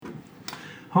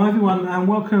Hi everyone and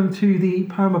welcome to the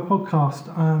Poema podcast.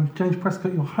 I'm James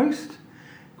Prescott, your host.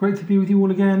 Great to be with you all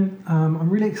again. I'm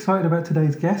really excited about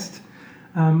today's guest.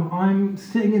 I'm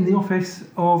sitting in the office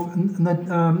of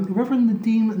Reverend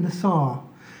Nadim Nassar.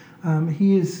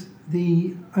 He is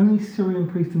the only Syrian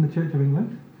priest in the Church of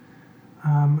England,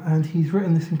 and he's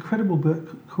written this incredible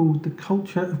book called The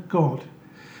Culture of God.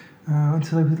 And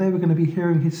so today we're going to be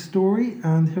hearing his story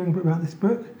and hearing a bit about this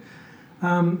book.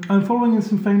 I'm following in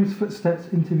some famous footsteps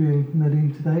interviewing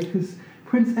Nadim today because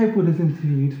Prince Edward has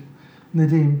interviewed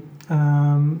Nadim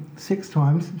 6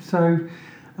 times, so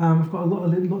I've got a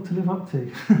lot to live up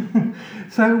to.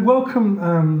 So welcome,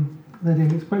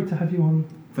 Nadim. It's great to have you on.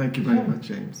 Thank you very much,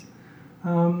 James.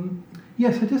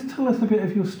 So just tell us a bit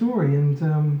of your story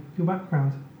and your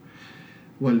background.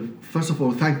 Well, first of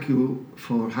all, thank you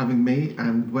for having me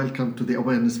and welcome to the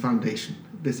Awareness Foundation.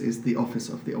 This is the office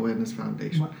of the Awareness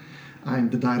Foundation. Right.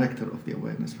 I'm the director of the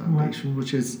Awareness Foundation,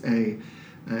 which is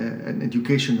an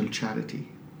educational charity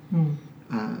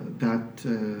that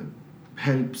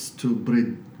helps to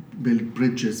build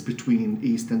bridges between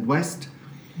East and West,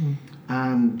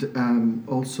 and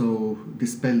also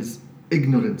dispels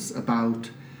ignorance about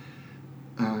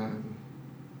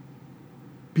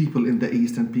people in the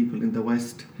East and people in the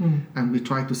West, and we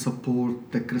try to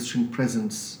support the Christian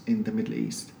presence in the Middle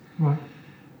East. Right.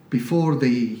 Before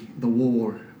the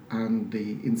war and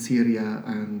in Syria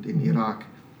and in Iraq,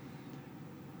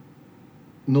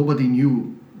 nobody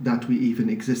knew that we even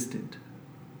existed.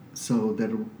 So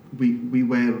that we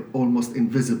were almost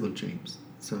invisible, James.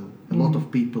 So a lot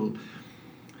of people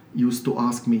used to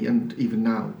ask me, and even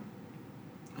now,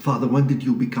 Father, when did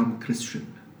you become Christian?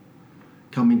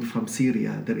 Coming from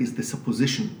Syria, there is the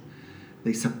supposition.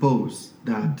 They suppose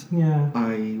that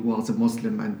I was a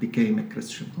Muslim and became a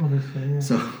Christian. Obviously, yeah.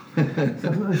 So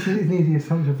it's an easy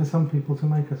assumption for some people to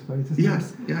make, I suppose, isn't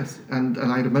it? Yes. And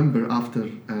I remember after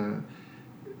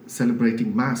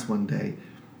celebrating Mass one day,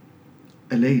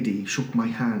 a lady shook my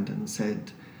hand and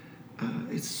said,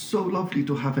 it's so lovely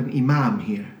to have an imam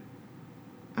here.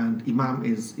 And imam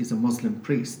is a Muslim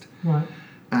priest. Right.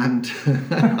 And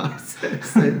I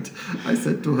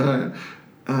said to her,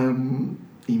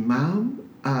 Imam,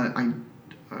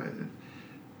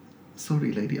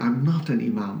 sorry lady, I'm not an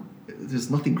imam.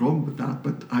 There's nothing wrong with that,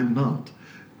 but I'm not.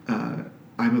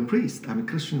 I'm a priest, I'm a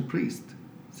Christian priest.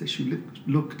 So she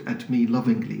looked at me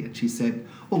lovingly and she said,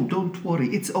 oh, don't worry,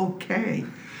 it's okay.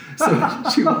 So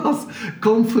she was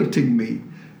comforting me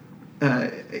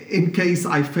in case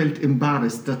I felt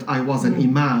embarrassed that I was an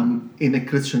imam in a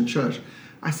Christian church.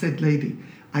 I said, lady,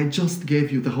 I just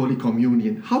gave you the Holy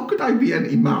Communion. How could I be an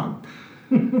imam?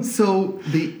 So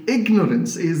the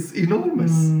ignorance is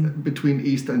enormous between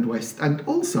East and West. And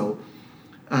also,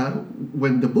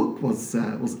 when the book was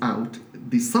out,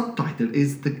 the subtitle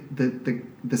is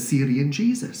the Syrian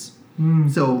Jesus.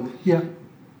 So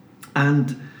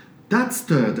and that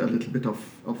stirred a little bit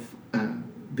of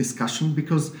discussion,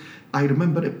 because I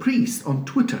remember a priest on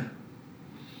Twitter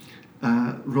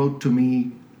wrote to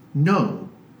me, no,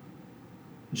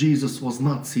 Jesus was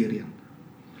not Syrian.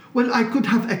 Well, I could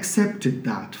have accepted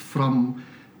that from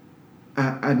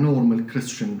a normal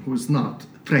Christian who is not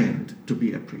trained to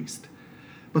be a priest.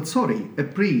 But sorry, a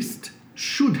priest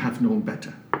should have known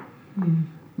better.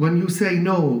 When you say,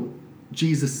 no,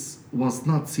 Jesus was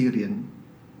not Syrian,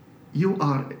 you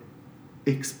are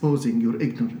exposing your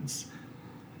ignorance.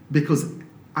 Because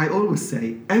I always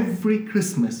say, every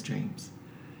Christmas, James,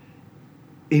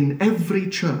 in every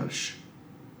church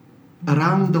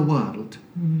around the world,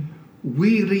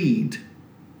 we read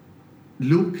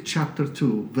Luke chapter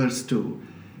 2, verse 2,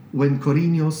 when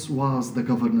Quirinius was the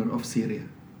governor of Syria.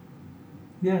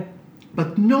 Yeah.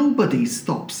 But nobody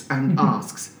stops and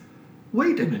asks,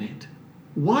 wait a minute,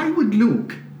 why would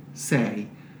Luke say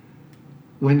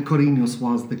when Quirinius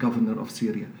was the governor of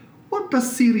Syria? What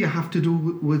does Syria have to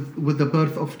do with the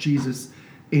birth of Jesus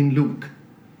in Luke?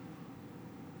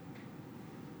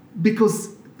 Because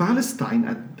Palestine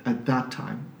at that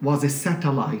time was a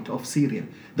satellite of Syria.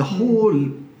 The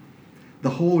whole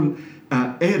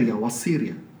area was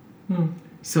Syria.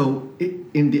 So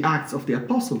in the Acts of the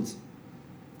Apostles,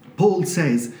 Paul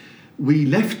says, we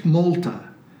left Malta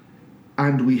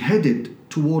and we headed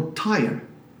toward Tyre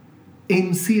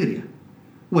in Syria.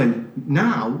 Well,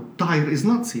 now Tyre is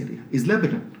not Syria, it's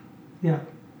Lebanon. Yeah.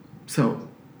 So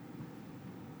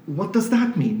what does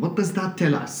that mean? What does that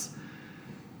tell us?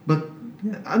 But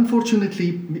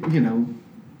unfortunately,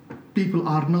 people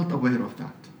are not aware of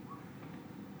that.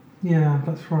 Yeah,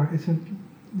 that's right. It's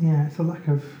a lack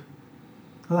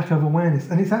of awareness,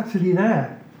 and it's actually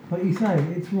there. like you say,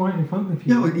 it's right in front of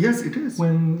you. Yeah, yes, it is.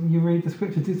 When you read the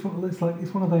scriptures, it's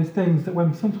one of those things that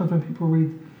sometimes when people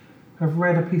have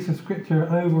read a piece of scripture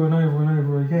over and over and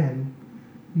over again,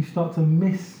 you start to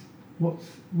miss what's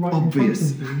right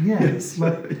obvious. in front of you. Yeah, yes,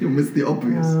 you miss the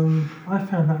obvious. I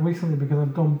found that recently because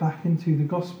I've gone back into the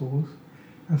Gospels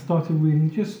and started reading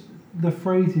just the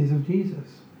phrases of Jesus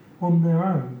on their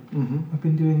own. Mm-hmm. I've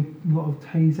been doing a lot of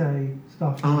Taizé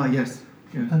stuff. Ah, yes.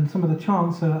 And some of the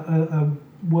chants are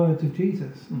words of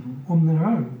Jesus on their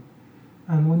own.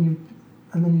 And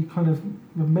then you kind of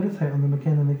meditate on them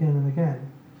again and again and again,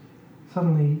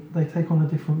 suddenly they take on a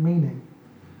different meaning.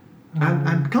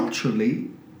 And culturally,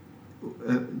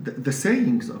 the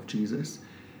sayings of Jesus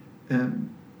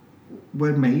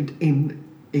were made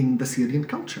in the Syrian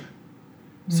culture.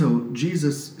 So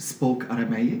Jesus spoke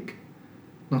Aramaic.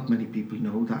 Not many people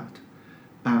know that.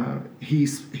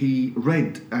 He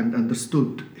read and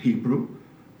understood Hebrew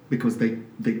because they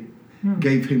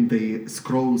gave him the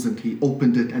scrolls and he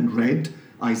opened it and read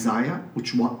Isaiah,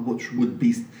 which would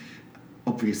be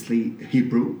obviously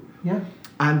Hebrew. Yeah.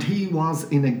 And he was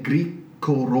in a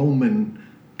Greco-Roman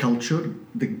culture,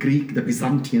 the Greek, the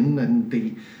Byzantine, and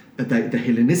the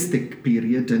Hellenistic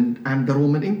period, and the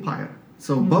Roman Empire.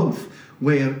 So both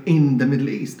were in the Middle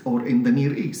East or in the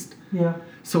Near East. Yeah.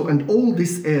 So, and all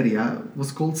this area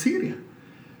was called Syria.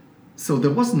 So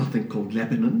there was nothing called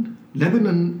Lebanon.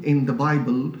 Lebanon in the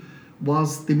Bible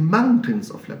was the mountains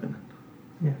of Lebanon.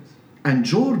 Yes. And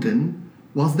Jordan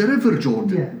was the river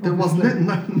Jordan. Yeah, there was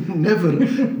never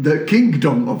the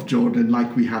kingdom of Jordan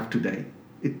like we have today.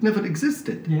 It never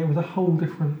existed. Yeah, it was a whole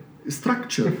different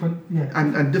structure.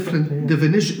 And different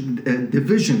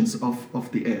divisions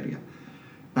of the area.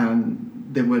 And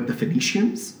there were the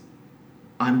Phoenicians.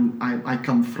 I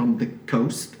come from the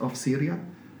coast of Syria,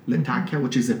 Latakia,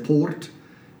 which is a port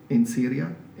in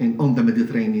Syria, on the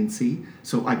Mediterranean Sea.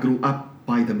 So I grew up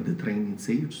by the Mediterranean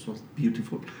Sea, which was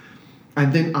beautiful.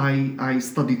 And then I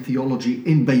studied theology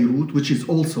in Beirut, which is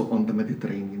also on the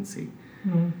Mediterranean Sea.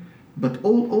 But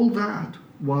all that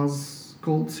was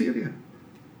called Syria.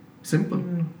 Simple.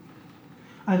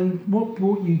 And what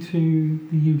brought you to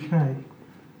the UK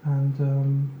and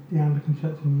the Anglican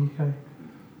Church in the UK?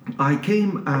 I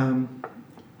came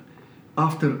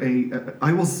after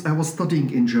I was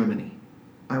studying in Germany.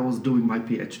 I was doing my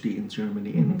PhD in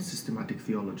Germany in systematic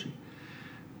theology.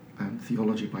 And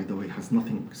theology, by the way, has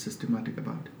nothing systematic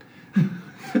about it.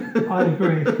 I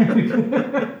agree.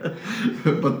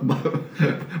 But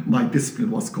my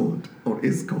discipline was called, or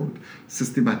is called,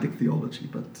 systematic theology.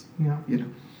 But you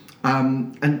know,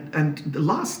 and the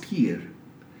last year,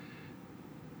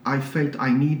 I felt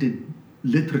I needed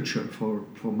literature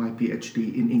for my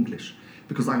PhD in English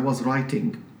because I was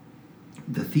writing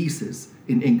the thesis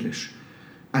in English,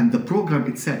 and the program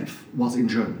itself was in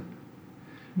German.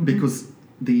 Because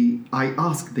I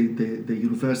asked the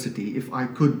university if I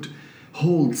could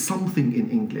hold something in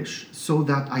English so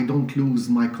that I don't lose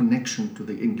my connection to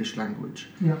the English language.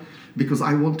 Yeah. Because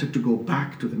I wanted to go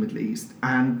back to the Middle East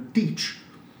and teach.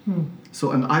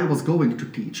 So, and I was going to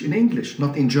teach in English,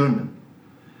 not in German.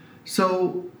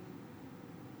 So,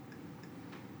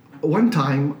 one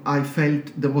time I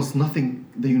felt there was nothing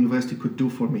the university could do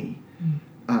for me.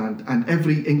 And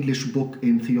every English book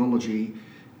in theology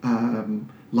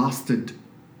lasted,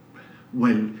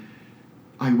 well,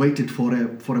 I waited for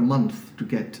a month to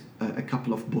get a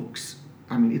couple of books.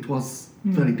 I mean, it was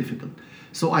very difficult.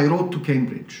 So I wrote to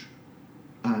Cambridge,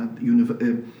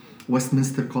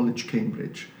 Westminster College,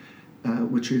 Cambridge,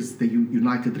 which is the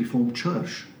United Reformed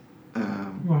Church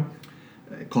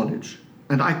college.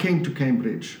 And I came to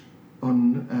Cambridge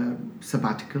on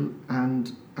sabbatical,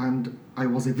 and I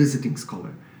was a visiting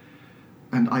scholar.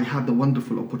 And I had the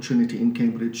wonderful opportunity in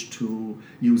Cambridge to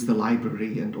use the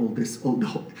library and all this.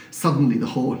 Suddenly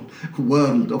the whole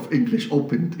world of English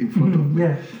opened in front of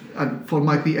me. And for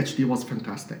my PhD was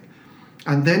fantastic.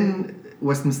 And then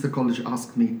Westminster College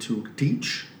asked me to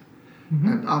teach.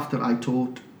 And after I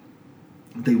taught,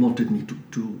 they wanted me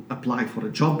to apply for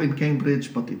a job in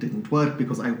Cambridge, but it didn't work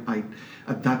because I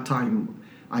at that time,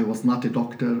 I was not a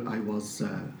doctor, I was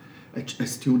a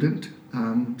student.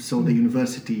 So the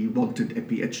university wanted a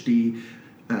PhD,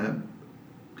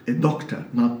 a doctor,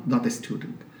 not a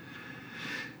student.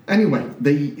 Anyway,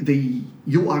 the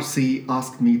URC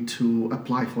asked me to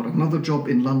apply for another job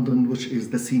in London, which is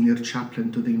the senior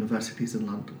chaplain to the universities in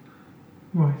London.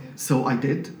 Right. So I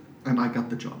did, and I got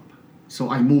the job. So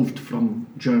I moved from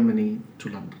Germany to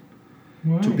London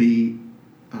to be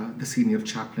the senior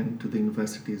chaplain to the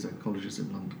universities and colleges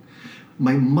in London.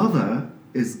 My mother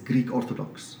is Greek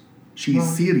Orthodox. She is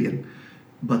Syrian,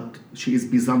 but she is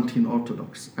Byzantine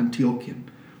Orthodox, Antiochian.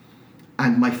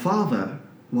 And my father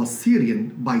was Syrian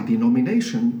by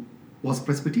denomination, was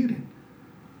Presbyterian.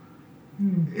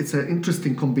 It's an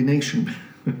interesting combination,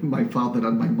 my father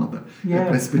and my mother, a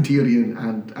Presbyterian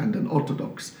and an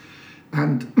Orthodox.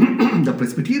 And the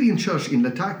Presbyterian church in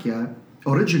Latakia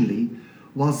originally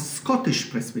was Scottish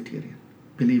Presbyterian,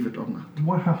 believe it or not.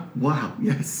 Wow. Wow,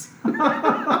 yes.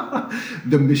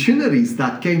 The missionaries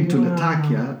that came to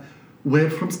Latakia were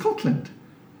from Scotland.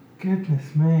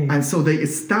 Goodness me. And so they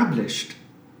established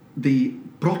the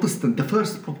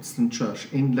first Protestant church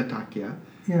in Latakia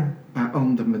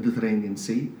on the Mediterranean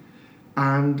Sea.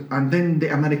 And then the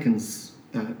Americans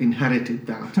inherited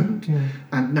that.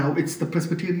 And now it's the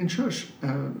Presbyterian church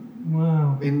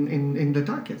in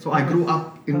Latakia. So I grew up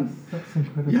in... That's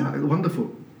incredible. Yeah, wonderful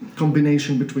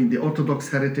combination between the Orthodox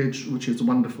heritage, which is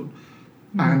wonderful,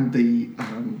 and the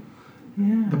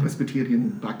Presbyterian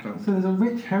background. So there's a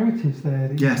rich heritage there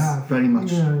that you have. Yes, very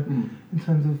much. In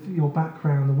terms of your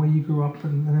background, the way you grew up,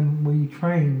 and then where you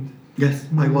trained. Yes,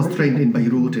 I was trained in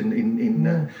Beirut,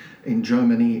 in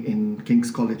Germany, in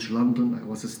King's College London. I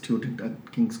was a student at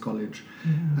King's College.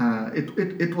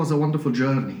 It was a wonderful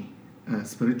journey,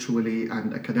 spiritually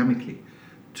and academically,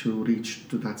 to reach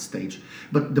to that stage.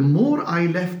 But the more I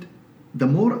left, the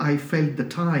more I felt the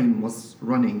time was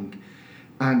running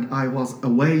and I was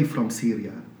away from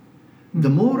Syria, the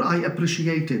more I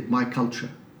appreciated my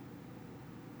culture.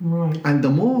 Right. And the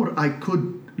more I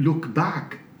could look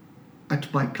back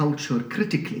at my culture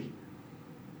critically.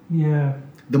 Yeah.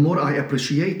 The more I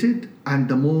appreciated and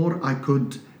the more I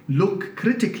could look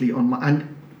critically and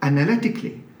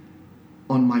analytically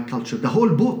on my culture. The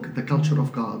whole book, The Culture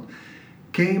of God,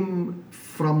 came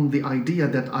from the idea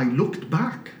that I looked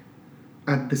back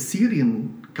at the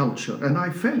Syrian culture and I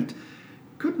felt,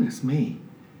 goodness me,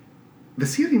 the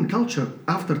Syrian culture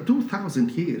after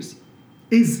 2,000 years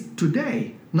is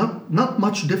today not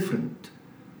much different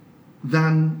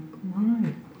than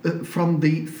from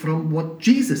what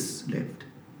Jesus lived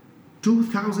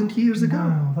 2,000 years ago.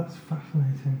 Wow, that's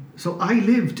fascinating. So I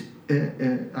lived,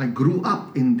 I grew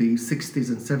up in the 60s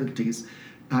and 70s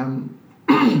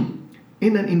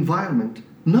in an environment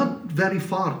not very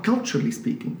far, culturally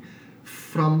speaking,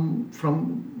 from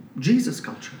Jesus'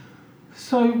 culture.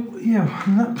 So,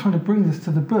 and that kind of brings us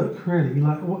to the book, really.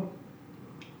 Like, what?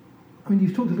 I mean,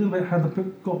 you've talked a little bit how the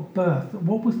book got birthed.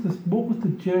 What was the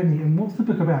journey, and what's the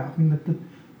book about? I mean,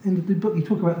 in the book you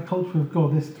talk about the culture of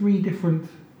God. There's 3 different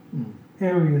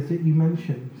areas that you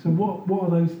mentioned. So, what are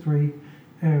those 3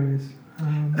 areas? What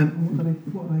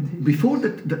are they teaching? Before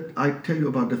that, I tell you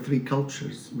about the 3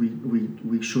 cultures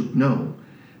we should know.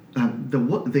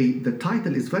 The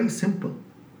title is very simple.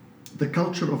 The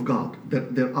culture of God.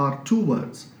 There are 2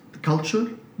 words: the culture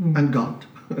and God.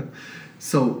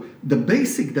 So the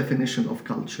basic definition of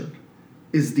culture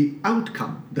is the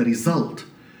outcome, the result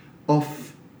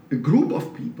of a group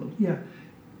of people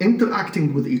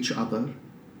interacting with each other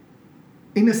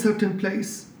in a certain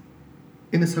place,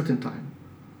 in a certain time.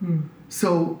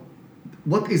 So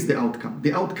what is the outcome?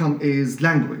 The outcome is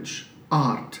language,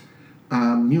 art,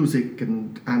 music,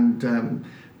 and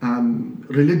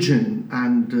religion,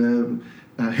 and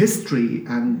history,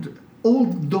 and all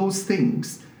those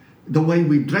things. The way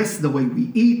we dress, the way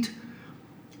we eat,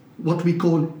 what we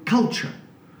call culture.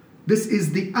 This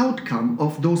is the outcome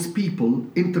of those people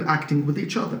interacting with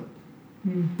each other.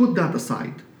 Put that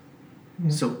aside.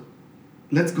 So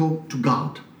let's go to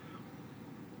God.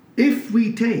 If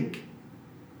we take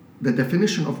the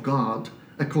definition of God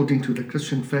according to the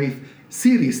Christian faith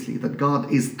seriously, that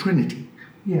God is Trinity.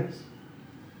 Yes.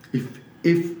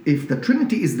 If the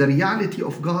Trinity is the reality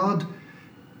of God,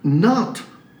 not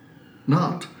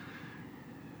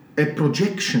a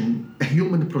projection, a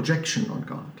human projection on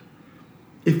God.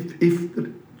 If the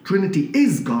Trinity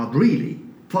is God really,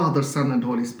 Father, Son, and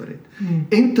Holy Spirit,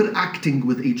 interacting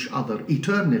with each other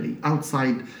eternally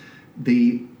outside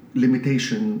the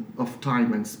limitation of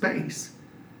time and space,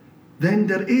 then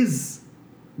there is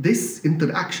this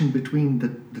interaction between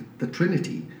the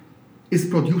Trinity is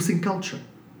producing culture.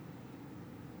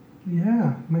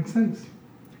 Yeah, makes sense.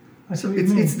 So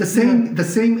it's the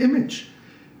same image,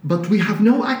 but we have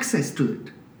no access to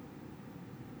it.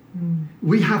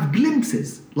 We have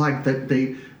glimpses, like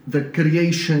the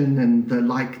creation and the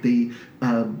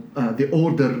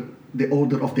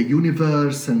order of the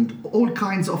universe, and all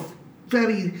kinds of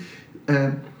very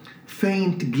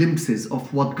faint glimpses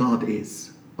of what God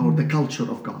is, or the culture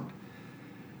of God.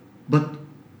 But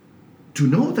to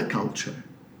know the culture,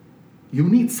 you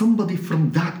need somebody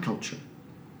from that culture.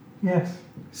 Yes.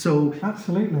 So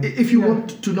absolutely. If you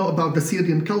want to know about the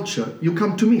Syrian culture, you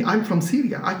come to me. I'm from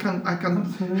Syria. I can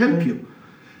absolutely. help you.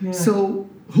 Yeah. So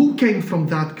who came from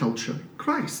that culture?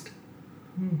 Christ.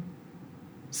 Mm.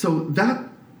 So that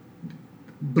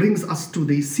brings us to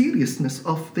the seriousness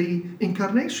of the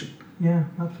incarnation. Yeah,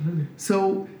 absolutely.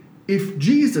 So if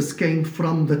Jesus came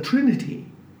from the Trinity,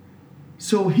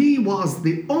 so he was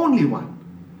the only one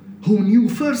who knew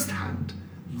firsthand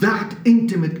that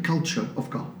intimate culture of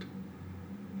God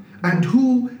and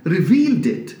who revealed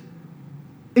it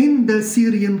in the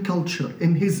Syrian culture,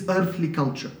 in his earthly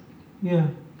culture. Yeah.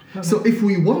 So if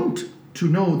we want to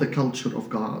know the culture of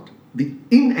God, the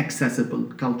inaccessible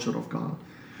culture of God,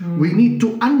 we need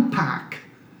to unpack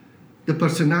the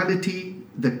personality,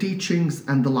 the teachings,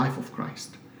 and the life of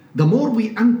Christ. The more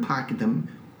we unpack them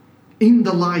in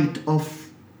the light of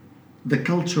the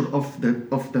culture of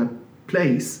the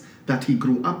place that he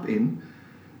grew up in,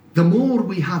 the more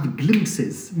we have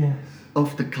glimpses Yes. of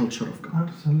the culture of God.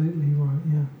 Absolutely right,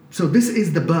 yeah. So this is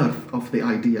the birth of the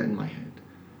idea in my head.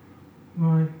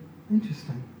 Right.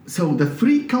 Interesting. So the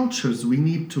three cultures we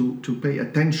need to pay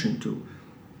attention to.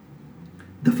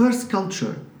 The first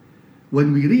culture,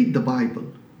 when we read the Bible,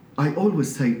 I always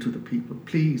say to the people,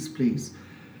 please, please,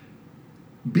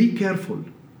 be careful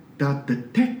that the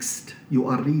text you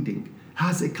are reading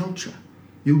has a culture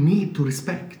you need to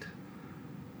respect.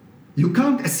 You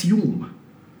can't assume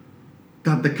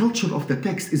that the culture of the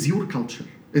text is your culture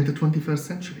in the 21st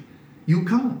century. You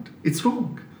can't. It's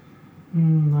wrong. I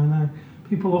know.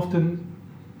 People often,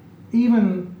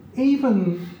 even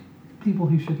people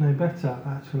who should know better,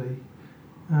 actually,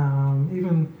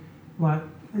 even like,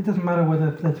 it doesn't matter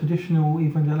whether they're traditional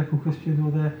evangelical Christians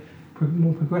or they're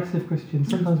more progressive Christians.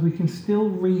 Sometimes we can still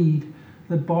read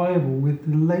the Bible with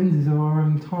the lenses of our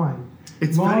own time.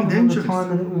 It's very dangerous. Rather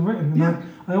than the time that it was written. And Yeah.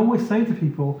 I always say to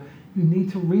people, you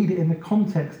need to read it in the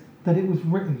context that it was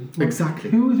written. Like, Exactly.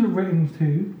 who was it written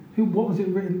to? What was it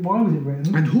written? Why was it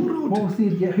written? And who wrote What it?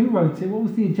 was who wrote it? What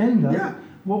was the agenda? Yeah.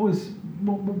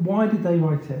 Why did they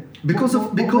write it? Because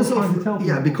What were they trying to tell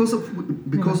people?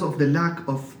 Because of the lack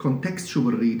of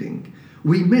contextual reading,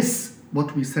 we miss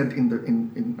what we said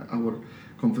in our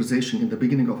conversation, in the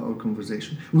beginning of our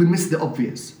conversation. We miss the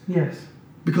obvious. Yes.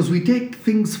 Because we take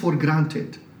things for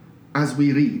granted as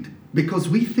we read, because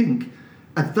we think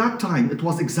at that time it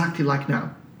was exactly like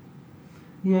now.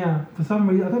 Yeah, for some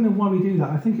reason, I don't know why we do that.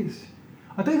 I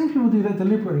don't think people do that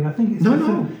deliberately. I think it's No, just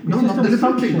no, it's no, just not an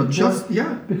deliberately, assumption but just, that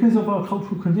yeah. because of our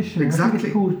cultural conditioning. I think Exactly.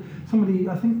 it's called somebody.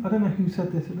 I don't know who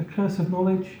said this. The curse of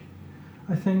knowledge.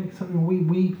 I think something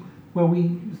where we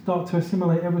start to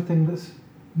assimilate everything that's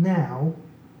now,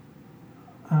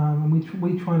 and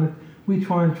we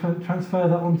try and transfer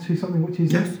that onto something which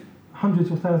is Yes.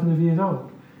 hundreds or thousands of years old.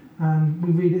 And we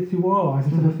read it through our eyes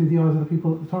instead of through the eyes of the people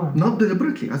at the time. Not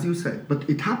deliberately, as you said, but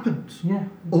it happens. Yeah.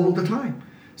 All the time.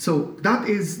 So that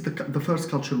is the first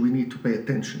culture we need to pay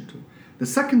attention to. The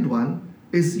second one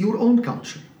is your own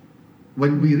culture.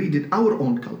 When we read it, our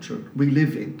own culture we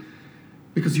live in.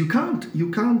 Because you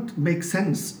can't make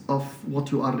sense of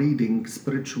what you are reading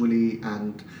spiritually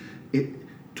and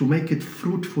to make it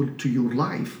fruitful to your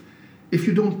life if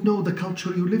you don't know the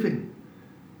culture you live in.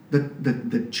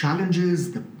 The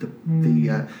challenges,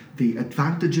 the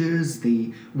advantages,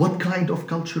 what kind of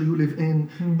culture you live in,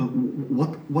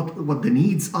 what the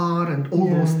needs are, and all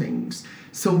those things.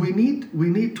 So we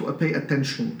need to pay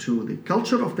attention to the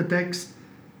culture of the text,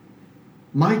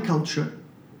 my culture,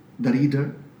 the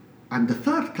reader, and the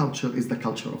third culture is the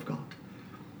culture of God,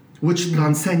 which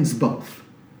transcends both.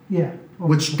 Yeah.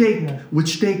 Which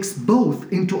takes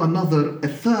both into a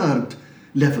third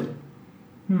level.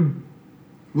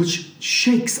 Which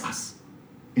shakes us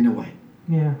in a way.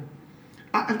 Yeah.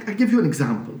 I'll give you an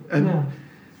example.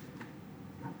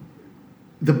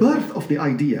 The birth of the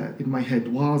idea in my head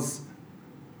was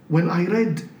when I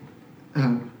read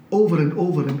over and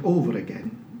over and over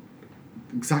again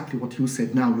exactly what you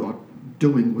said now you are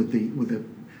doing with the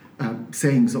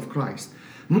sayings of Christ.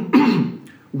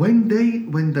 When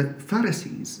the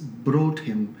Pharisees brought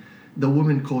him the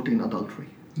woman caught in adultery.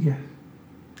 Yeah.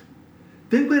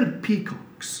 They were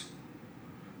peacocks.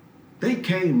 They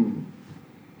came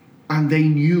and they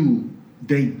knew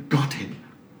they got him.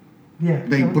 Yeah.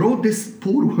 They brought this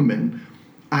poor woman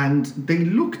and they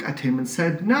looked at him and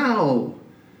said, "Now,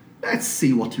 let's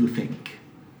see what you think.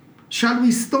 Shall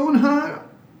we stone her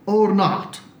or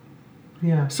not?"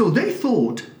 Yeah. So they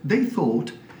thought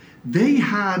they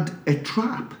had a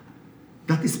trap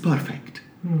that is perfect.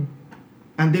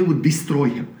 And they would destroy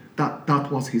him.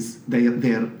 That was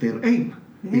their aim.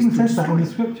 It even says that in the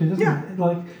scripture, doesn't it?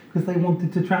 Like, because they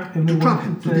wanted to trap him.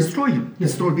 To destroy him. Yeah,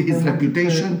 destroy his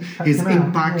reputation, his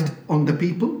impact on the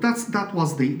people. That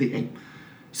was the aim.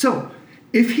 So,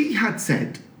 if he had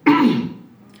said,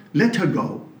 "Let her go,"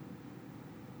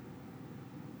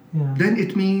 Yeah. then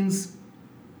it means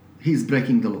he's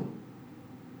breaking the law.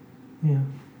 Yeah.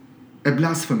 A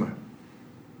blasphemer.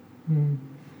 Mm.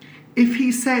 If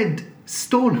he said,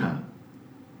 stone her,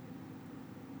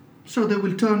 so they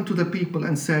will turn to the people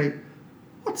and say,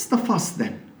 what's the fuss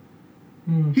then?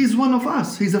 Mm. He's one of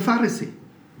us. He's a Pharisee.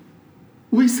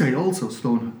 We say also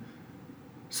stone her.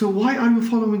 So why are you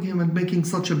following him and making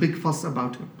such a big fuss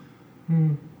about him?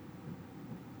 Mm.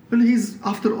 Well, he's,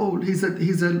 after all, he's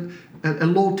a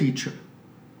law teacher.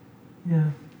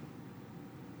 Yeah.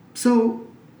 So,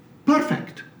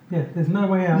 perfect. Yeah, there's no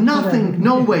way out. Nothing,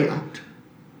 no way out.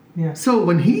 Yeah. So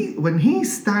when he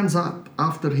stands up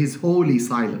after his holy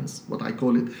silence, what I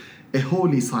call it, a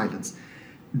holy silence,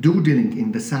 doodling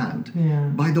in the sand. Yeah.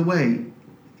 By the way,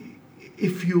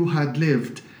 if you had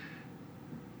lived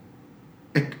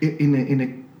in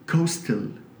a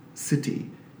coastal city,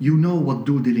 you know what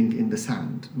doodling in the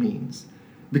sand means,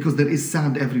 because there is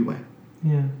sand everywhere.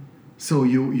 Yeah. So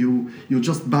you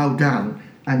just bow down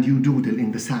and you doodle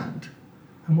in the sand.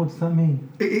 And what does that mean?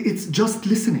 It's just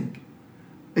listening.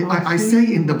 I see.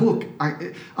 say in the book,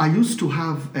 I used to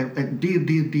have a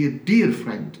dear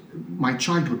friend, my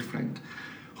childhood friend,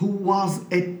 who was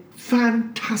a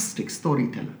fantastic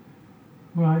storyteller.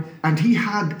 Right. And he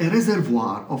had a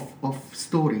reservoir of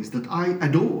stories that I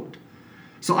adored.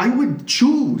 So I would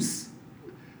choose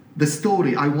the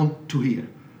story I want to hear.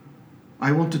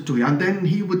 I wanted to hear. And then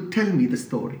he would tell me the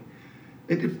story.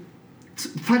 It's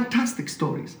fantastic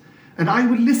stories. And I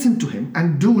would listen to him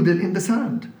and doodle in the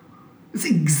sand. It's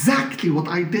exactly what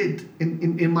I did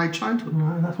in my childhood.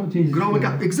 Right, and that's what Jesus Growing did.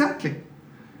 up, exactly.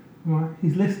 Right,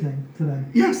 he's listening to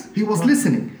them. Yes, he was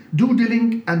listening,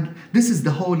 doodling, and this is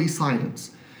the holy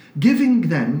silence. Giving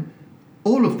them,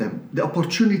 all of them, the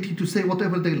opportunity to say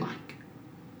whatever they like.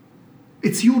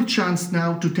 It's your chance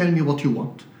now to tell me what you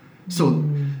want. So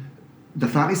the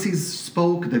Pharisees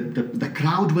spoke, the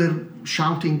crowd were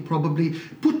shouting probably,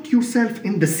 put yourself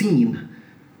in the scene.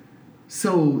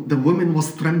 So the woman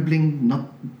was trembling,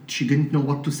 she didn't know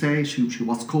what to say, she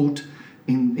was caught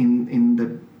in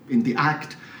the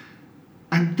act.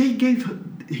 And he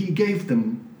gave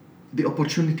them the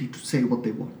opportunity to say what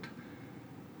they want.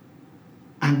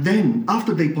 And then,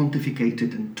 after they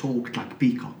pontificated and talked like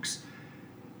peacocks,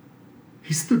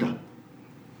 he stood up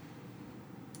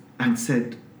and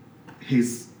said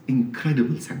his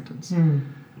incredible sentence.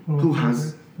 Who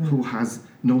has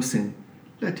no sin,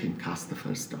 let him cast the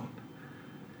first stone.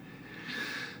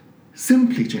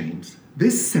 Simply, James,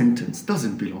 this sentence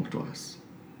doesn't belong to us.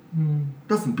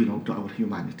 Doesn't belong to our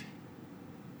humanity.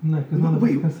 No, because none of us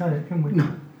can say it, can we?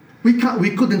 No,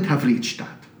 we couldn't have reached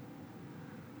that.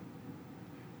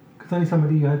 Because only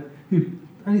somebody who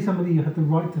had the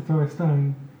right to throw a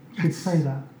stone could say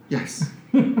that. Yes.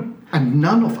 And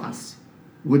none of us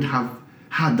would have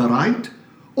had the right,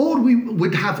 or we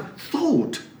would have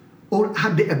thought, or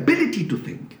had the ability to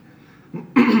think,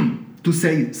 to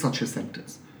say such a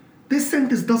sentence. This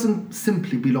sentence doesn't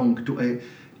simply belong to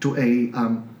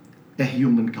a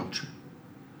human culture.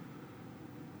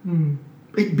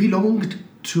 It belonged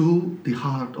to the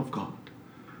heart of God.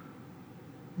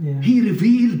 Yeah. He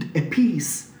revealed a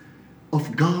piece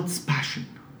of God's passion.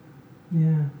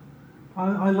 Yeah.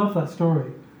 I love that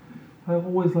story. I've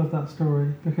always loved that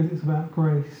story because it's about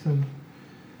grace and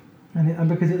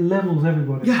because it levels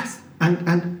everybody. Yes,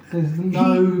 and there's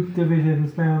no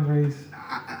divisions, boundaries.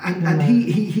 And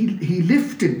he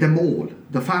lifted them all,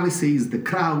 the Pharisees, the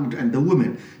crowd, and the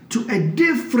women, to a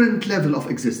different level of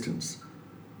existence,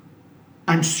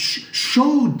 and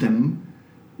showed them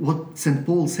what St.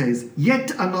 Paul says,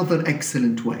 yet another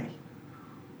excellent way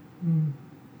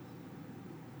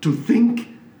to think,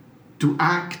 to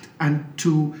act, and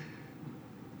to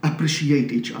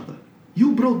appreciate each other.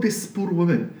 You brought this poor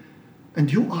woman,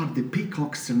 and you are the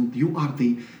peacocks, and you are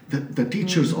the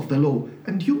teachers of the law,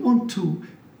 and you want to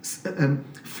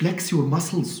flex your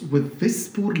muscles with this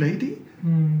poor lady?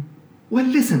 Well,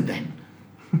 listen then.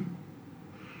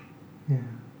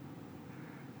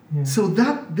 Yeah. So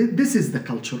this is the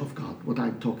culture of God, what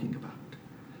I'm talking about.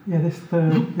 Yeah, this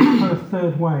kind of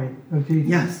third way of Jesus.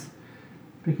 Yes.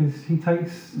 Because he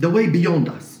takes the way beyond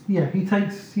us. Yeah, he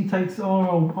takes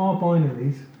our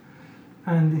binaries,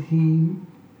 and he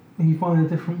finds a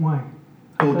different way.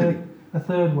 A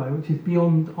third way, which is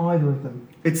beyond either of them.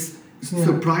 It's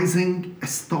surprising,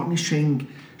 astonishing,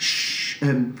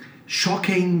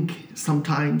 shocking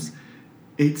sometimes.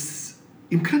 It's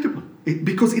incredible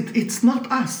because it's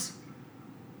not us.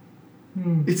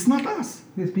 It's not us.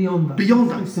 It's beyond us.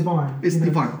 Beyond us. It's divine. It's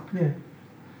divine. Yeah.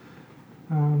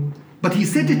 But he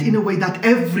said it in a way that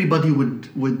everybody would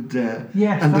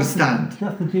yes, understand.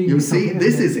 That's the Jesus. You see,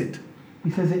 this is it.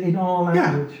 He says it in our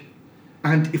Yeah. language.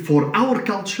 And for our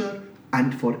culture,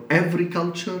 and for every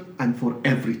culture, and for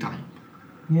every time.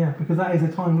 Yeah, because that is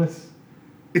a timeless.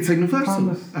 It's a universal,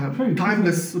 Timeless truth,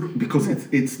 timeless, because Yeah.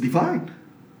 it's divine.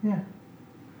 Yeah.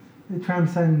 It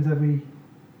transcends every.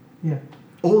 Yeah.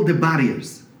 All the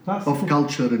barriers That's of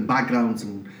culture and backgrounds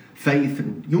and faith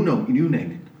and you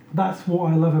name it. That's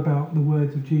what I love about the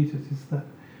words of Jesus, is that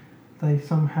they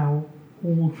somehow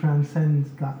all transcend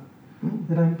that.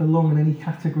 They don't belong in any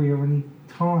category or any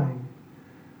time.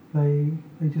 They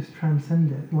just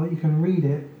transcend it. Like, you can read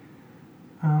it,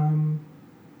 and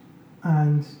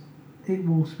it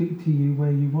will speak to you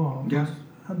where you are. Yes.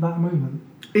 At that moment.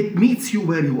 It meets you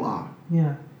where you are.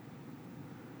 Yeah.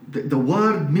 The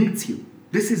word meets you.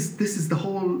 This is the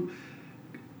whole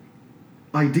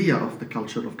idea of the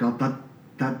culture of God,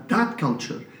 that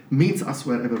culture meets us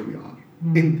wherever we are,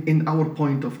 in our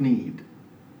point of need.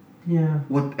 Yeah.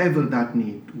 Whatever that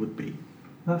need would be.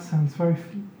 That sounds very.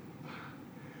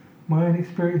 My own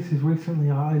experiences recently,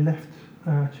 I left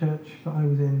a church that I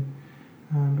was in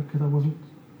because I wasn't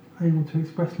able to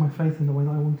express my faith in the way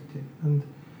that I wanted to, and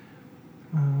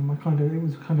it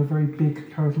was kind of very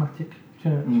big, charismatic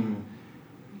church,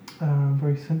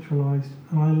 very centralised,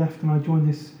 and I left and I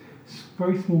joined this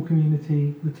very small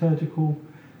community, liturgical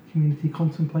community,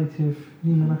 contemplative,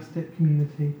 new monastic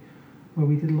community, where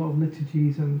we did a lot of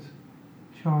liturgies and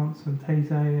chants and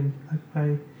teze and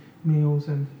agpe meals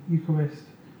and Eucharist.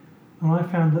 And I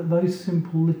found that those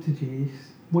simple liturgies,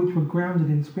 which were grounded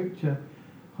in Scripture,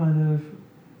 kind of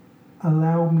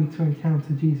allowed me to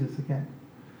encounter Jesus again.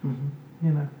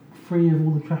 You know, free of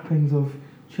all the trappings of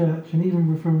church and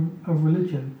even from of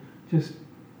religion, just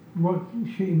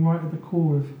shooting right at the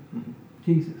core of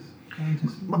Jesus. And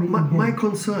just my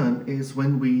concern is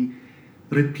when we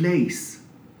replace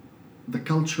the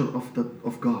culture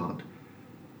of God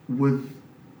with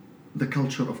the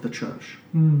culture of the church.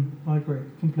 I agree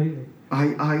completely.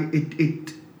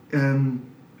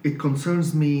 It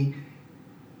concerns me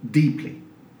deeply.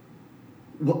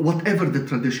 Whatever the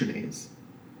tradition is,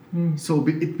 so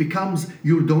it becomes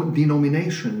your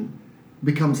denomination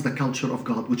becomes the culture of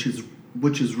God, which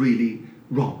is really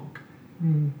wrong.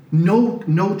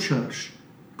 No church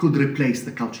could replace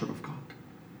the culture of God.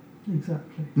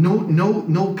 Exactly.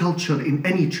 No culture in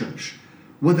any church,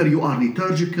 whether you are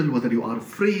liturgical, whether you are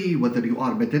free, whether you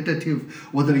are meditative,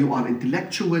 whether you are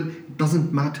intellectual, it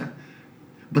doesn't matter.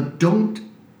 But don't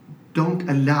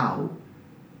allow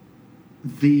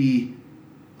the,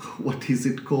 what is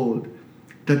it called,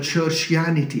 the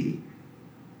churchianity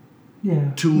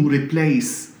to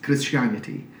replace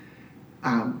Christianity.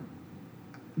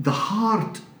 The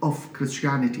heart of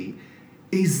Christianity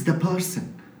is the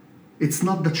person. It's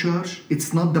not the church,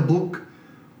 it's not the book,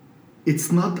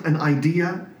 it's not an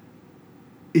idea,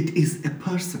 it is a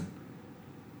person.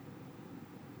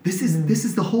 This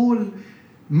is the whole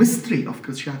mystery of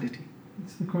Christianity.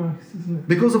 It's the Christ, isn't it?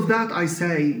 Because of that, I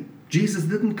say Jesus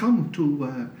didn't come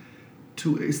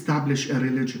to establish a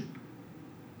religion.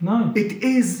 No. It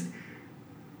is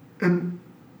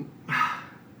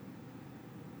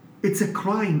it's a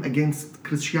crime against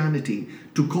Christianity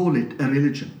to call it a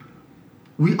religion.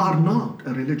 We are not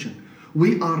a religion.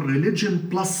 We are religion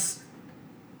plus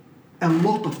a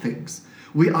lot of things.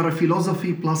 We are a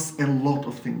philosophy plus a lot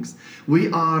of things.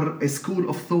 We are a school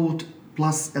of thought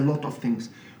plus a lot of things.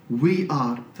 We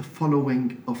are the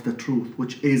following of the truth,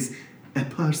 which is a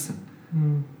person.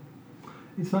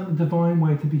 It's like the divine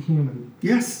way to be human.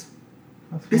 Yes.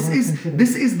 This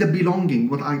is the belonging,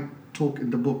 what I talk in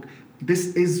the book.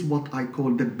 This is what I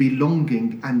call the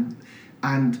belonging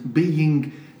and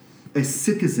being a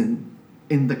citizen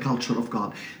in the culture of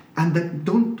God. And that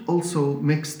don't also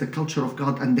mix the culture of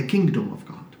God and the kingdom of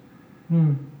God.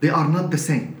 They are not the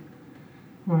same.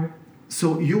 Right.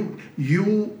 So you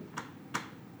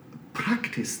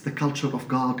practice the culture of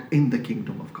God in the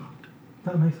kingdom of God.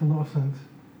 That makes a lot of sense.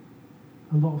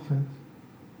 A lot of sense.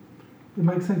 It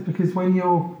makes sense because when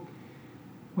you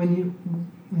we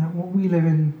live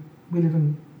in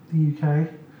the UK,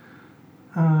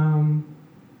 so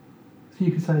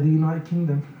you could say the United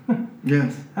Kingdom.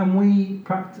 Yes. And we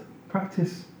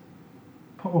practice,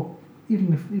 well,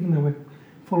 even though we're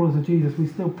followers of Jesus, we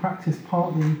still practice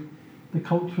partly the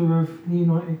culture of the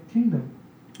United Kingdom.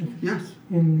 Yes.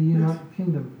 In the United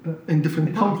Kingdom, but in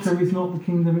different the parts. culture is not the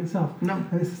kingdom itself. No.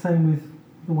 And it's the same with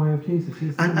the way of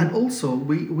Jesus. And also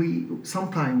we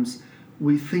sometimes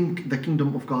we think the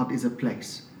kingdom of God is a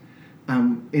place.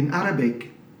 In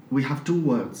Arabic, we have two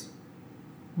words.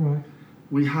 Right.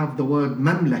 We have the word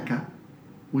mamlaka,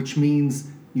 which means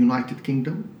United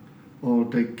Kingdom, or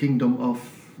the kingdom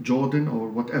of Jordan, or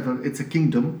whatever. It's a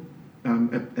kingdom.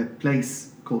 a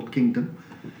place called kingdom,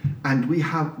 and we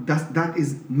have that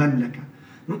is mamlaka,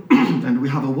 and we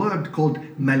have a word called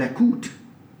malakut.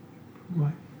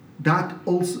 Right.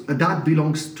 That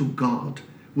belongs to God,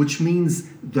 which means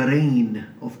the reign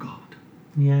of God.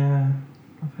 Yeah,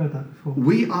 I've heard that before.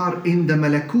 We are in the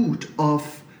malakut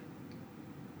of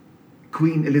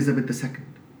Queen Elizabeth II.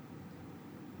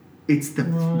 It's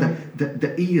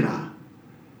the era.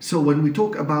 So when we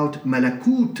talk about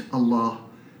malakut Allah,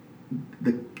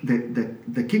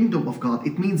 the kingdom of God,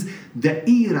 it means the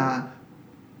era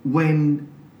when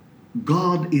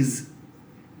God is,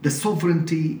 the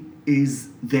sovereignty is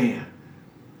there.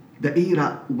 The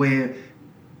era where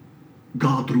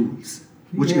God rules.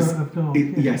 Which is of God.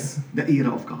 Yes, the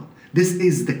era of God. This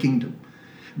is the kingdom.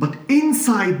 But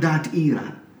inside that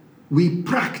era, we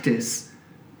practice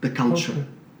the culture.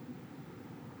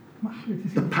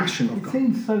 The passion of God. It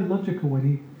seems so logical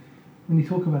when you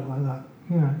talk about it like that.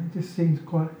 You know, it just seems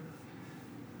quite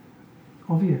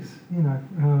obvious. You know,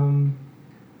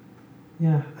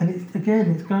 yeah. And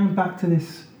it's going back to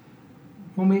this.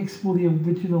 When we explore the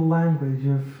original language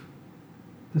of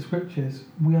the scriptures,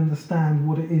 we understand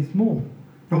what it is more.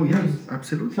 Oh yes,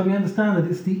 absolutely. So we understand that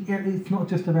it's not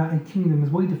just about a kingdom as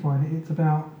we define it. It's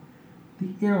about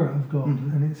the era of God,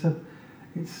 and it just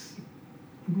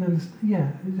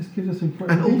gives us a great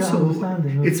understanding. And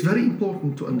also, it's very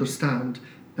important to understand,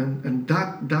 and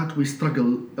that we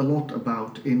struggle a lot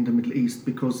about in the Middle East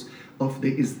because of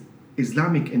the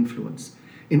Islamic influence.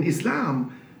 In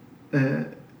Islam,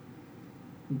 there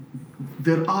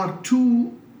are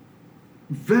two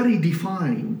very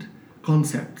defined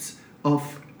concepts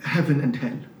of heaven and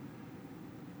hell,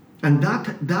 and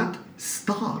that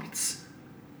starts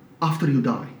after you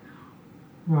die.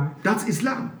 Right. That's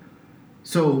Islam.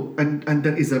 So and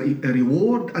there is a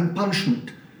reward and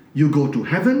punishment. You go to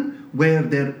heaven where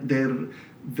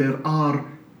there are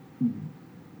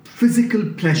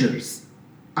physical pleasures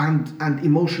and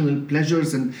emotional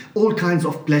pleasures and all kinds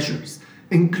of pleasures,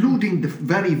 including the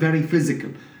very, very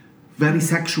physical, very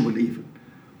sexual even.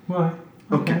 Right.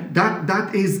 Okay.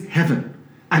 That is heaven.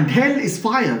 And hell is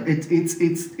fire.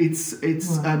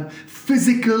 It's Right.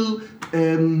 Physical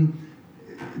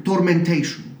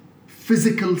tormentation,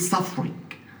 physical suffering.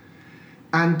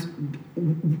 And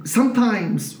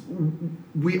sometimes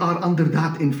we are under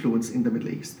that influence in the Middle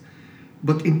East.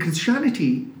 But in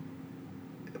Christianity,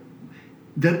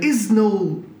 there is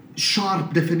no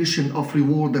sharp definition of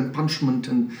reward and punishment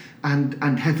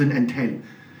and heaven and hell.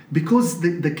 Because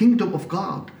the kingdom of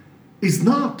God does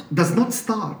not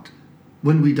start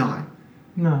when we die.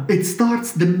 No. It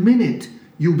starts the minute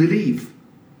you believe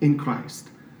in Christ.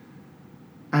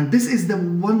 And this is the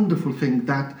wonderful thing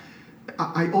that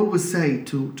I always say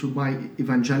to my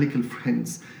evangelical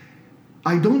friends.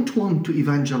 I don't want to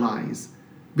evangelize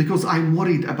because I'm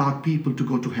worried about people to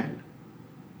go to hell.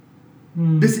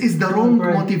 This is the wrong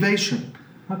motivation.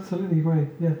 Absolutely right,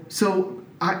 yeah. So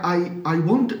I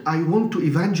want to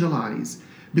evangelize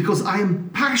because I am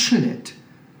passionate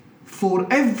for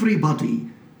everybody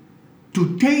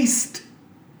to taste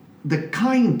the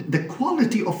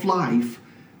quality of life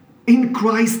in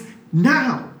Christ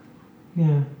now.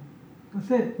 Yeah,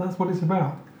 that's it. That's what it's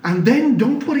about. And then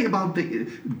don't worry about the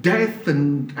death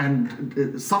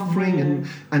and suffering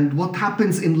and what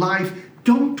happens in life.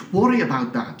 Don't worry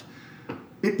about that.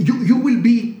 You will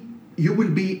be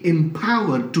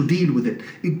empowered to deal with it.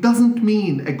 It doesn't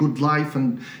mean a good life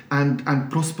and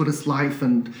prosperous life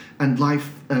and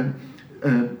life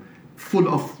full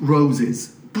of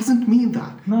roses. Doesn't mean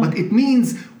that. No. But it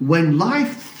means when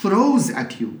life throws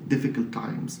at you difficult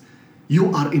times,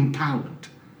 you are empowered.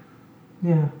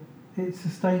 Yeah, it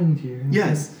sustains you.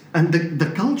 Yes, and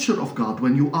the culture of God,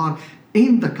 when you are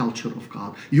in the culture of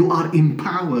God, you are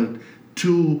empowered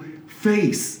to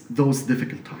face those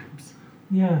difficult times.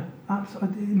 Yeah,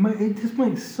 absolutely. It just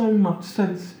makes so much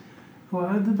sense.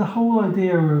 Well, the whole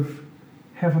idea of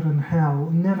heaven and hell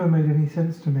never made any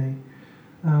sense to me.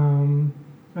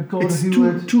 A God it's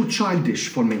too childish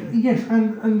for me. Yes,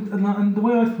 and the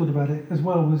way I thought about it as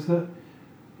well was that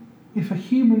if a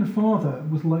human father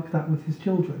was like that with his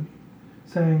children,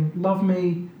 saying, love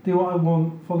me, do what I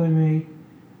want, follow me,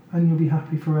 and you'll be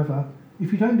happy forever.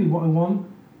 If you don't do what I want,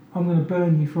 I'm going to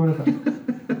burn you forever.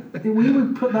 We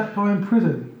would put that guy in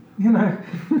prison, you know.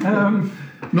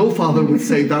 No father would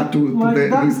say that to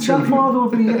his children. That father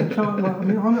would be at a child.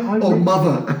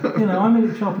 Mother. You know, I'm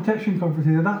in at child protection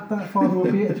conferences, and that father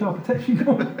would be at a child protection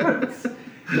conference.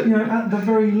 at the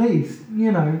very least,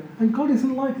 and God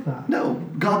isn't like that. No,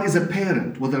 God is a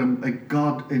parent, whether a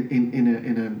God in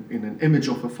an image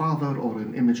of a father or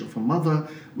an image of a mother,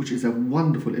 which is a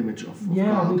wonderful image of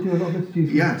God. We do a lot of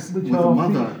introductions. Yes, which with are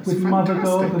mother. with mother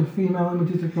God and female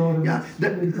images of God. And Yeah,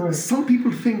 really great. some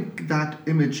people think that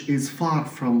image is far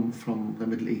from the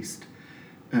Middle East.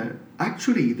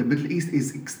 Actually, the Middle East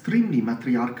is extremely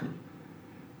matriarchal,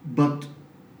 but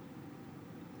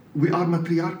we are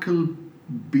matriarchal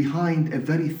behind a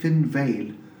very thin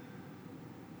veil,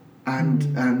 and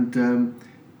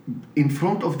in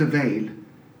front of the veil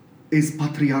is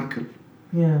patriarchal.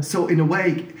 Yeah. So in a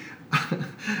way,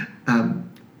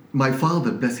 my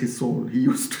father, bless his soul, he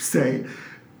used to say,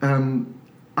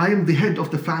 I am the head of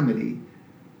the family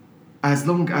as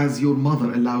long as your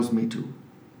mother allows me to.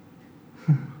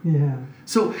 Yeah.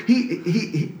 So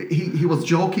he was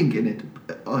joking in it,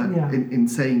 in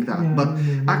saying that. But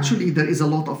actually, there is a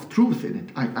lot of truth in it.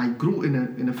 I grew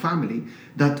in a family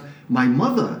that my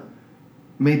mother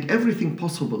made everything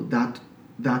possible that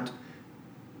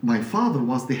my father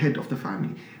was the head of the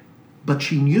family, but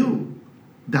she knew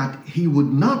that he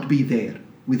would not be there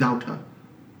without her,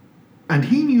 and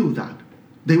he knew that.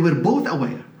 They were both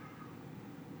aware.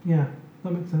 Yeah,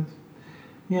 that makes sense.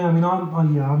 Yeah, I mean,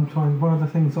 I'm trying. One of the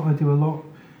things that I do a lot,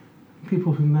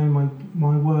 people who know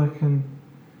my work and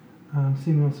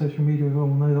see me on social media as well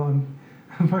will know that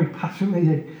I'm very passionate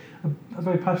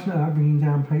about bringing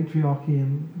down patriarchy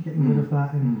and getting rid of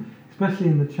that, and especially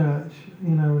in the church,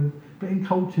 but in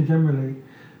culture generally.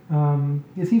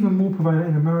 It's even more prevalent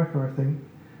in America, I think,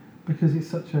 because it's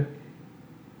such a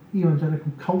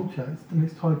evangelical culture, and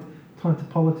it's tied to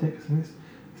politics, and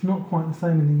it's not quite the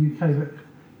same in the UK, but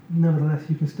nevertheless,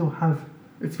 you can still have.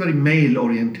 It's very male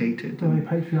orientated. Very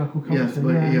patriarchal culture. Yes,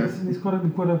 yes. And that's got to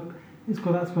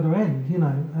end,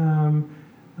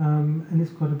 and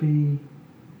it's got to be.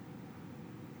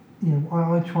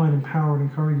 I try and empower and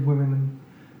encourage women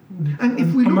and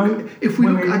if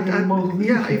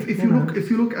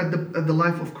you look at the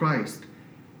life of Christ,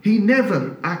 he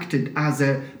never acted as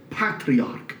a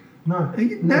patriarch. No,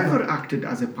 he never acted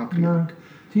as a patriarch. No.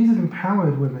 Jesus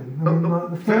empowered women. I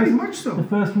mean, very much so. The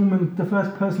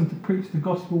first person to preach the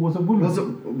gospel was a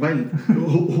woman.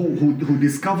 Who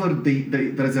discovered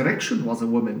the resurrection was a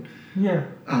woman. Yeah.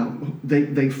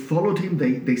 They followed him.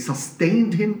 They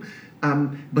sustained him.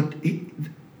 But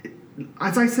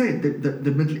as I said,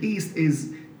 the Middle East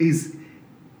is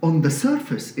on the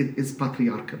surface it is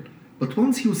patriarchal, but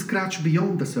once you scratch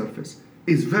beyond the surface,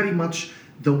 is very much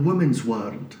the women's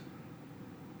world.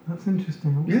 That's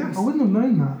interesting. Yes. I wouldn't have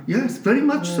known that. Yes, very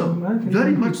much so.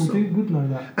 Very much so. Would know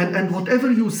that. And whatever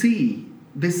you see,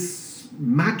 this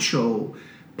macho,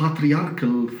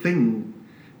 patriarchal thing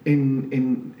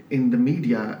in the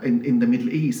media in the Middle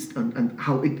East, and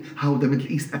how the Middle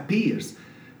East appears,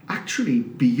 actually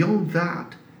beyond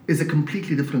that is a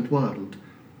completely different world.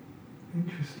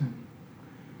 Interesting.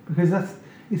 Because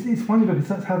it's funny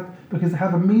because how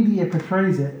the media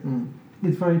portrays it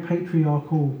is very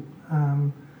patriarchal.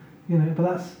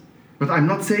 But I'm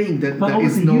not saying that but there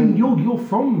is no. You're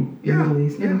from the Yeah, Middle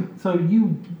East, yeah. so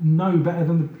you know better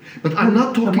than the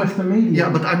Western media. Yeah,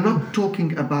 but I'm not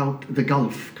talking about the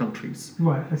Gulf countries.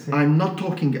 Right, I see. I'm not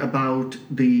talking about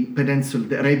the peninsula,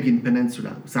 the Arabian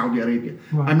Peninsula, Saudi Arabia.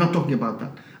 Right. I'm not talking about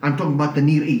that. I'm talking about the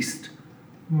Near East,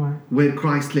 right, where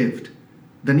Christ lived.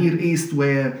 The Near East,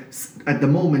 where at the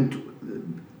moment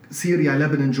Syria,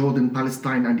 Lebanon, Jordan,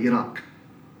 Palestine, and Iraq.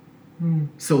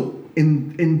 So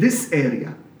in this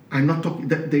area, I'm not talking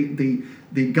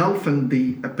the Gulf and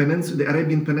the peninsula, the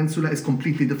Arabian Peninsula is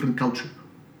completely different culture.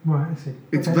 Right, I see.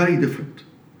 It's very different.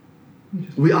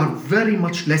 We are very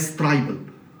much less tribal.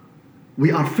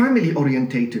 We are family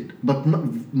orientated, but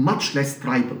much less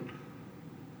tribal.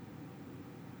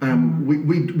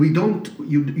 We don't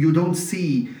you don't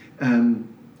see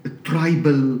a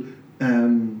tribal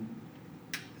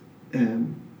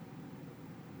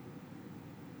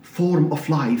form of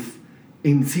life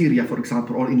in Syria, for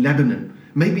example, or in Lebanon.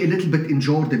 Maybe a little bit in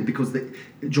Jordan, because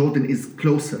Jordan is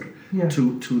closer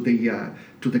to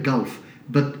the Gulf.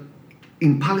 But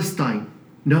in Palestine,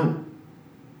 no.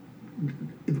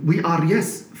 We are,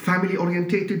 yes, family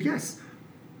orientated, yes.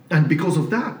 And because of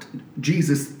that,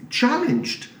 Jesus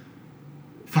challenged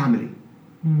family.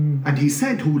 And he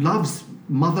said, who loves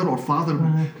mother or father.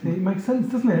 It makes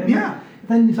sense, doesn't it? Yeah.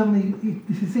 Then suddenly,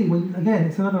 you see, again,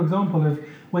 it's another example of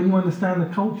when you understand the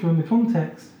culture and the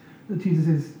context that Jesus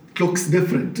is. Looks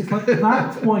different. It's like,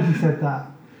 that's why he said that.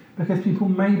 Because people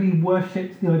maybe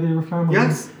worshipped the idea of family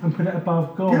and put it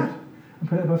above God and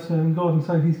put it above serving God. And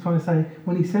so he's trying to say,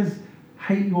 when he says,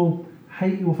 hate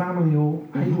hate your family or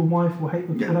hate your wife or hate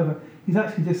whatever. He's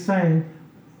actually just saying,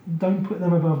 don't put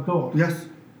them above God. Yes.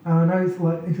 And I know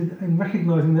it's in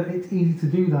recognising that it's easy to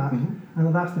do that,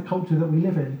 and that's the culture that we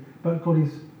live in. But God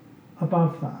is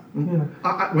above that. You know.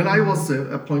 When I was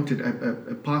appointed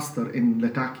a pastor in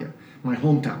Latakia, my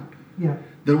hometown,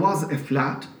 there was a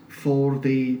flat for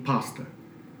the pastor.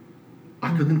 I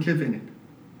couldn't live in it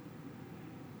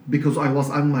because I was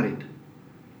unmarried.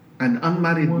 An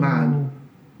unmarried man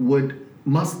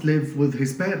must live with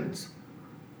his parents.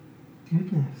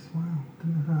 Goodness, wow,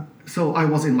 didn't know that. So I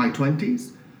was in my 20s,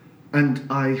 and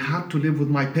I had to live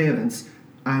with my parents,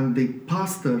 and the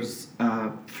pastor's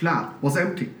flat was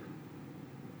empty.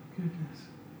 Goodness.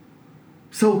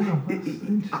 So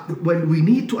well, we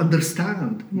need to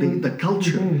understand the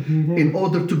culture you do. in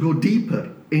order to go deeper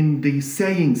in the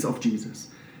sayings of Jesus.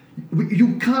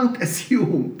 You can't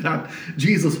assume that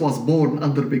Jesus was born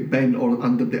under Big Ben or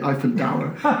under the Eiffel Tower.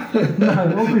 No,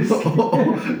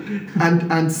 obviously.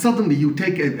 and suddenly you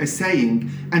take a saying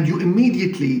and you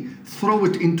immediately throw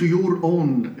it into your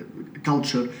own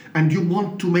culture and you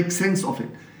want to make sense of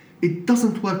it. It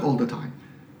doesn't work all the time.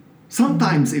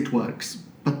 Sometimes it works,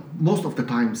 but most of the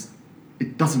times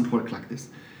it doesn't work like this.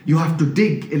 You have to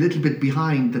dig a little bit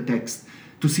behind the text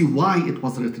to see why it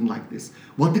was written like this.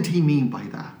 What did he mean by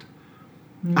that?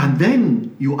 And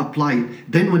then you apply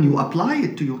it. Then when you apply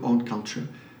it to your own culture,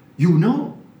 you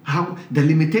know how the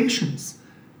limitations.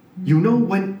 You know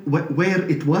where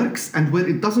it works and where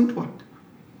it doesn't work.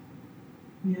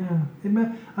 Yeah,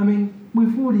 I mean,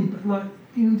 we've already, like,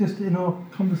 even just in our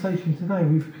conversation today,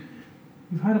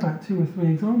 we've had about 2 or 3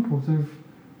 examples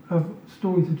of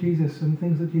stories of Jesus and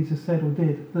things that Jesus said or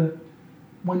did that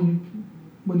when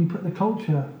you put the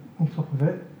culture on top of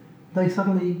it, they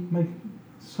suddenly make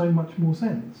so much more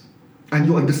sense. And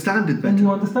you understand it better. And you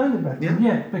understand it better,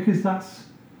 yeah, because that's...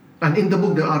 And in the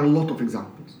book there are a lot of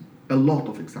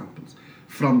examples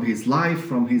from his life,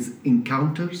 from his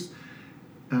encounters.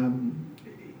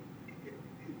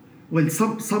 Well,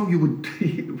 some you would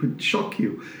it would shock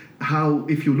you how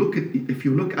if you look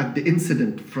at the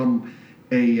incident from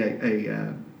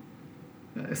a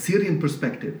Syrian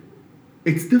perspective,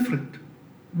 it's different.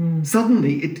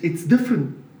 Suddenly it's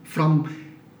different from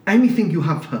anything you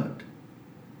have heard.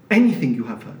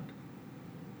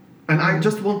 And I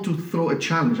just want to throw a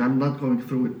challenge. I'm not going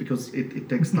through it because it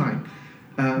takes time.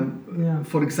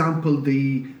 For example,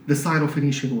 the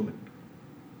Syrophoenician woman.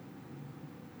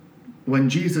 When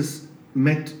Jesus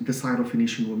met the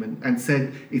Syrophoenician woman and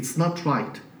said, it's not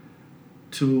right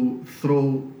to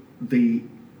throw the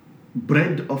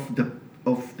bread of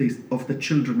the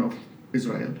children of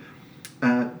Israel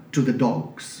to the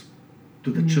dogs,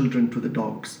 to the children, to the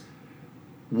dogs.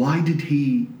 Why did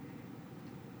he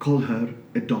call her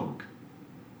a dog?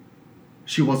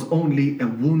 She was only a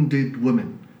wounded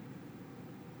woman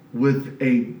with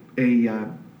a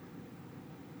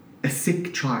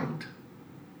sick child,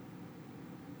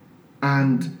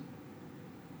 and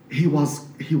he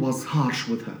was harsh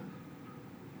with her.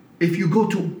 If you go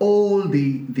to all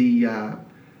the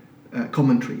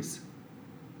commentaries,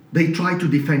 they try to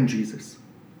defend Jesus.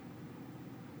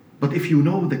 But if you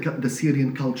know the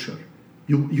Syrian culture,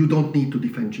 you don't need to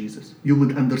defend Jesus. You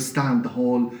would understand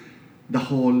the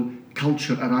whole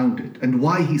culture around it and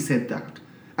why he said that,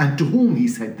 and to whom he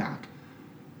said that,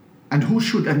 and who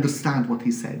should understand what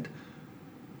he said.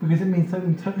 Because it means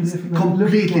something totally different.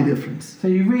 Completely different. So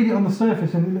you read it on the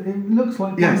surface and it looks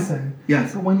like one thing.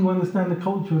 Yes. But when you understand the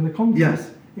culture and the context,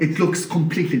 it looks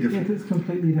completely different. Yes, it's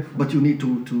completely different. But you need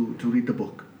to read the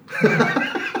book.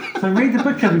 So read the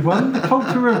book, everyone. The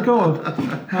Culture of God.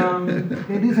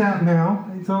 It is out now.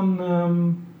 It's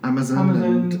on Amazon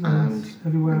and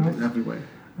everywhere else. Everywhere.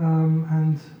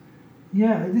 And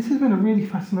yeah, this has been a really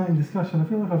fascinating discussion. I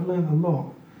feel like I've learned a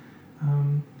lot.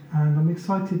 And I'm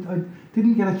excited. I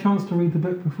didn't get a chance to read the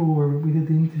book before we did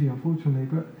the interview, unfortunately,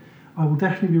 but I will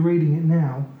definitely be reading it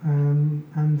now,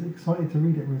 and excited to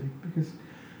read it, really, because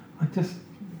I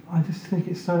just think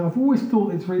it's so... I've always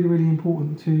thought it's really, really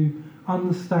important to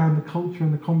understand the culture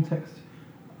and the context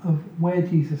of where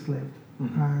Jesus lived.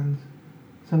 And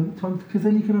so, because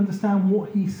then you can understand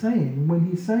what he's saying when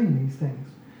he's saying these things.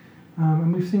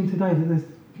 And we've seen today that there's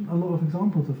a lot of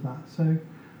examples of that. So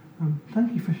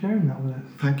thank you for sharing that with us.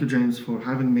 Thank you, James, for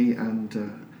having me, and